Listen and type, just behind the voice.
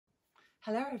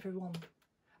Hello everyone,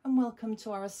 and welcome to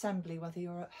our assembly, whether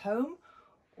you're at home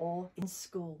or in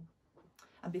school.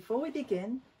 And before we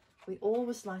begin, we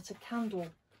always light a candle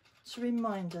to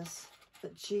remind us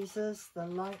that Jesus, the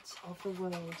light of the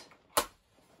world,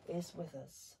 is with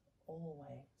us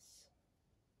always.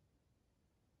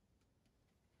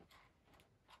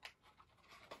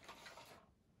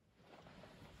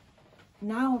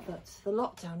 Now that the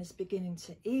lockdown is beginning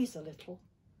to ease a little,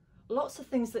 lots of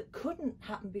things that couldn't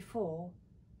happen before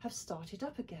have started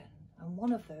up again, and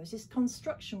one of those is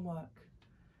construction work.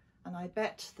 And I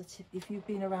bet that if you've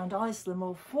been around Isleham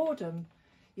or Fordham,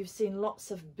 you've seen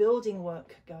lots of building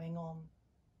work going on.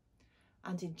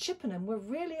 And in Chippenham, we're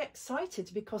really excited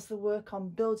because the work on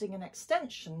building an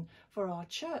extension for our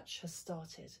church has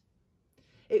started.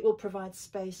 It will provide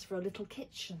space for a little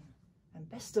kitchen and,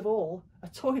 best of all, a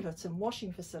toilet and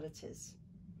washing facilities.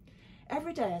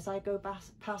 Every day as I go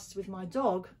past with my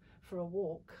dog for a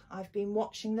walk, I've been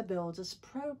watching the builders'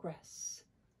 progress.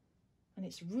 And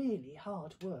it's really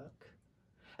hard work,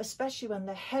 especially when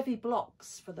the heavy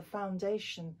blocks for the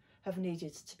foundation have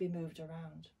needed to be moved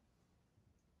around.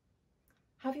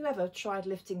 Have you ever tried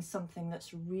lifting something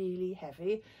that's really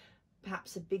heavy,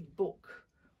 perhaps a big book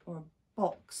or a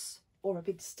box or a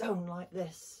big stone like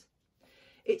this?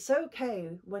 It's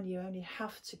okay when you only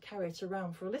have to carry it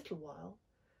around for a little while,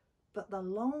 but the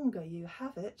longer you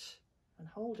have it and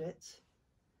hold it,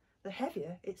 the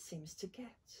heavier it seems to get.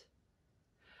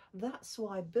 That's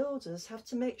why builders have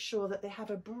to make sure that they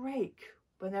have a break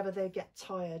whenever they get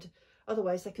tired.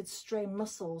 Otherwise they could strain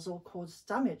muscles or cause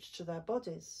damage to their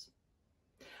bodies.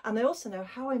 And they also know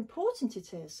how important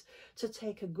it is to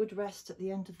take a good rest at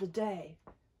the end of the day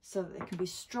so that they can be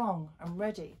strong and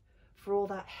ready for all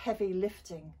that heavy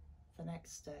lifting the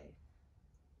next day.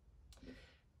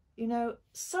 You know,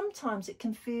 sometimes it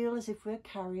can feel as if we're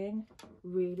carrying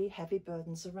really heavy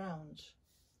burdens around.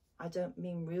 I don't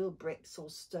mean real bricks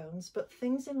or stones, but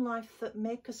things in life that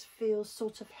make us feel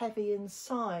sort of heavy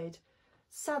inside.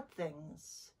 Sad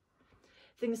things,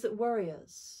 things that worry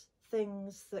us,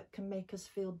 things that can make us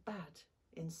feel bad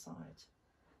inside.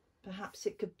 Perhaps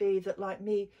it could be that, like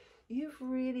me, you've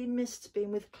really missed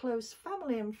being with close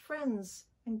family and friends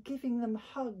and giving them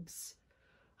hugs.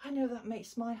 I know that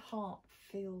makes my heart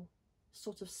feel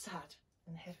sort of sad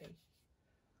and heavy.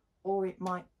 Or it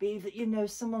might be that you know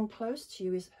someone close to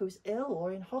you who's ill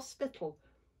or in hospital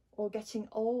or getting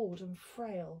old and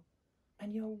frail,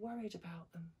 and you're worried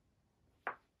about them.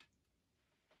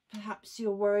 Perhaps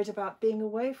you're worried about being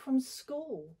away from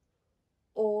school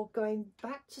or going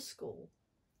back to school,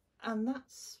 and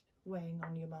that's weighing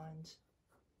on your mind.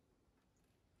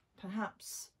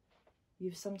 Perhaps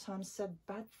you've sometimes said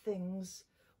bad things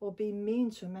or been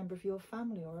mean to a member of your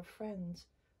family or a friend,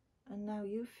 and now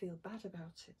you feel bad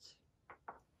about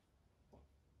it.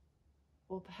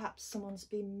 Or perhaps someone's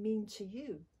been mean to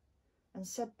you and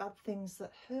said bad things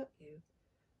that hurt you,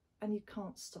 and you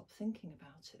can't stop thinking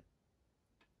about it.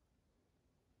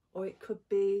 Or it could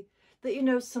be that you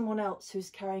know someone else who's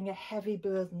carrying a heavy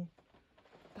burden,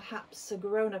 perhaps a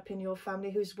grown-up in your family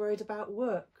who's worried about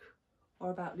work or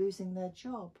about losing their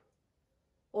job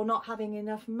or not having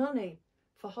enough money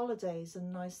for holidays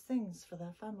and nice things for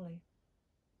their family.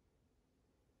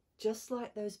 Just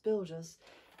like those builders,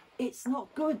 it's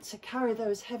not good to carry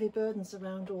those heavy burdens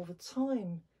around all the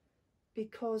time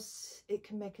because it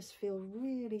can make us feel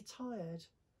really tired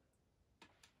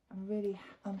and really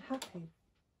unhappy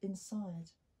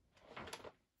inside.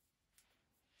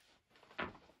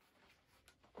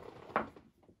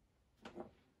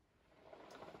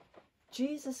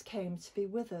 Jesus came to be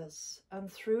with us, and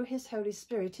through his Holy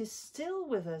Spirit is still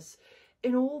with us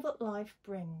in all that life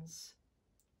brings.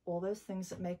 All those things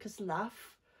that make us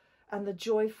laugh, and the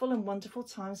joyful and wonderful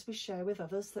times we share with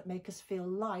others that make us feel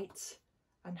light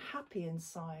and happy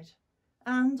inside,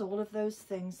 and all of those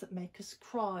things that make us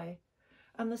cry,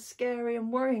 and the scary and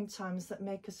worrying times that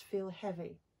make us feel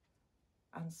heavy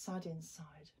and sad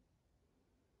inside.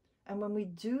 And when we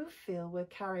do feel we're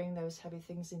carrying those heavy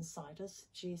things inside us,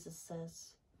 Jesus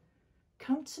says,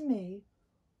 "Come to me,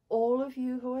 all of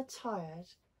you who are tired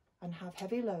and have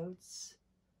heavy loads,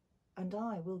 and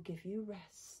I will give you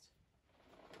rest."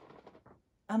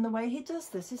 And the way he does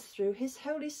this is through his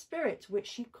Holy Spirit,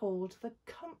 which he called the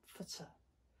Comforter.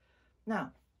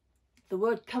 Now, the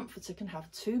word comforter can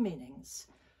have two meanings.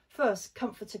 First,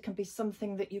 comforter can be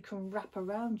something that you can wrap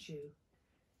around you.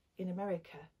 In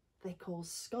America, they call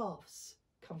scarves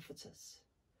comforters.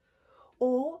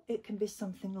 Or it can be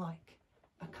something like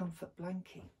a comfort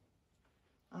blankie.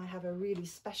 I have a really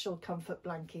special comfort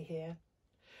blankie here.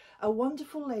 A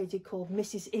wonderful lady called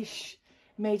Mrs. Ish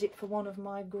made it for one of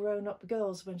my grown-up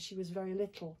girls when she was very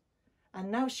little, And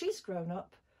now she's grown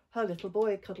up, her little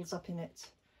boy cuddles up in it,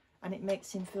 and it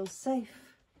makes him feel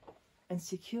safe and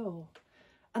secure.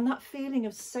 And that feeling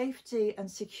of safety and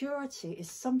security is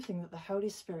something that the Holy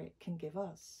Spirit can give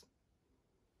us.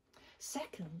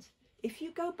 Second, if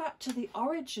you go back to the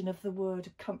origin of the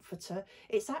word comforter,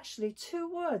 it's actually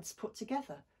two words put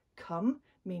together. Come,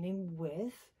 meaning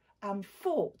with, and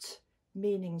fort,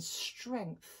 meaning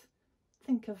strength.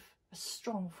 Think of a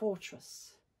strong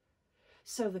fortress.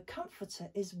 So the comforter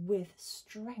is with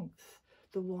strength,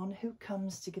 the one who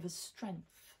comes to give us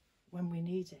strength when we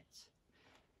need it.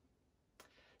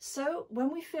 So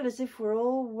when we feel as if we're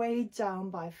all weighed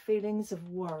down by feelings of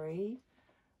worry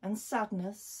and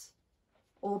sadness,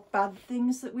 or bad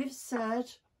things that we've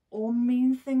said, or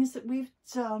mean things that we've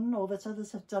done, or that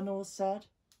others have done or said,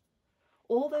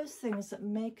 all those things that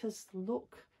make us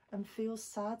look and feel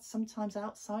sad, sometimes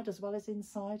outside as well as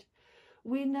inside,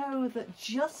 we know that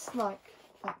just like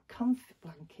that comfort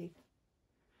blanket,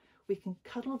 we can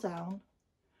cuddle down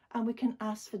and we can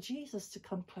ask for Jesus to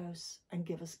come close and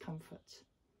give us comfort.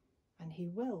 And he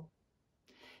will.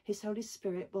 His Holy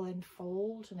Spirit will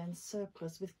enfold and encircle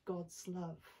us with God's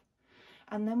love.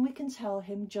 And then we can tell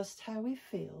him just how we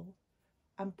feel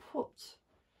and put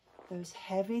those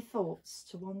heavy thoughts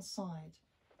to one side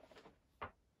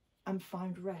and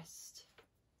find rest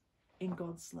in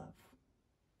God's love.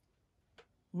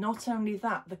 Not only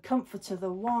that, the Comforter,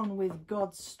 the one with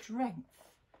God's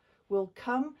strength, will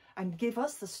come and give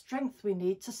us the strength we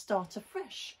need to start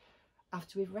afresh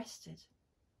after we've rested.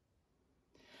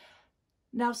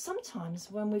 Now,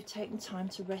 sometimes when we've taken time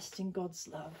to rest in God's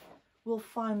love, we'll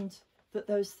find that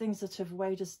those things that have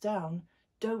weighed us down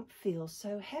don't feel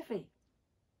so heavy.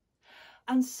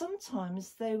 And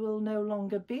sometimes they will no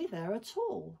longer be there at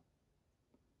all.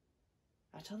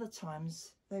 At other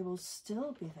times, they will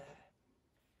still be there.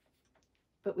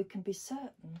 But we can be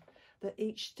certain that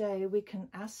each day we can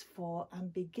ask for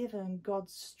and be given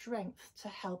God's strength to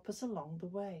help us along the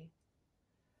way.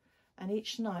 And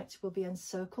each night will be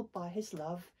encircled by his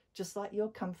love, just like your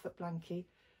comfort blanket,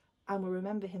 and we'll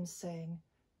remember him saying,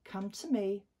 "Come to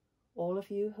me, all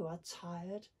of you who are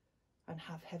tired and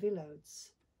have heavy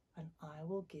loads, and I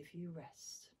will give you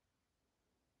rest."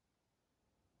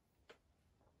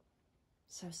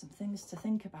 So some things to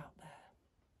think about there.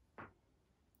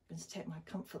 I'm going to take my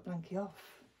comfort blanket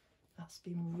off. That's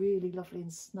been really lovely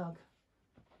and snug.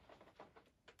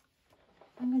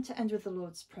 I'm going to end with the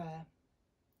Lord's Prayer.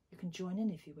 You can join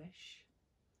in if you wish.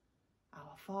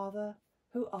 Our Father,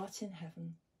 who art in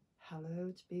heaven,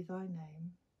 hallowed be thy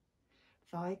name.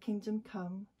 Thy kingdom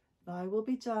come, thy will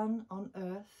be done on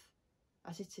earth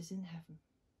as it is in heaven.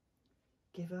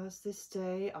 Give us this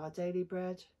day our daily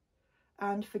bread,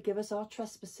 and forgive us our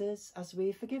trespasses as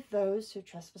we forgive those who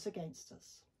trespass against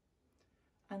us.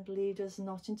 And lead us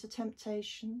not into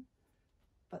temptation,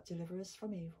 but deliver us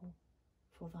from evil.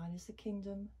 For thine is the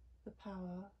kingdom, the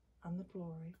power, and the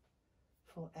glory,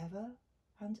 forever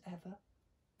and ever.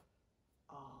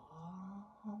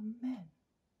 Amen.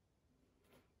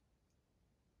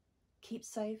 Keep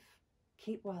safe,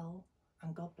 keep well,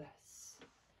 and God bless.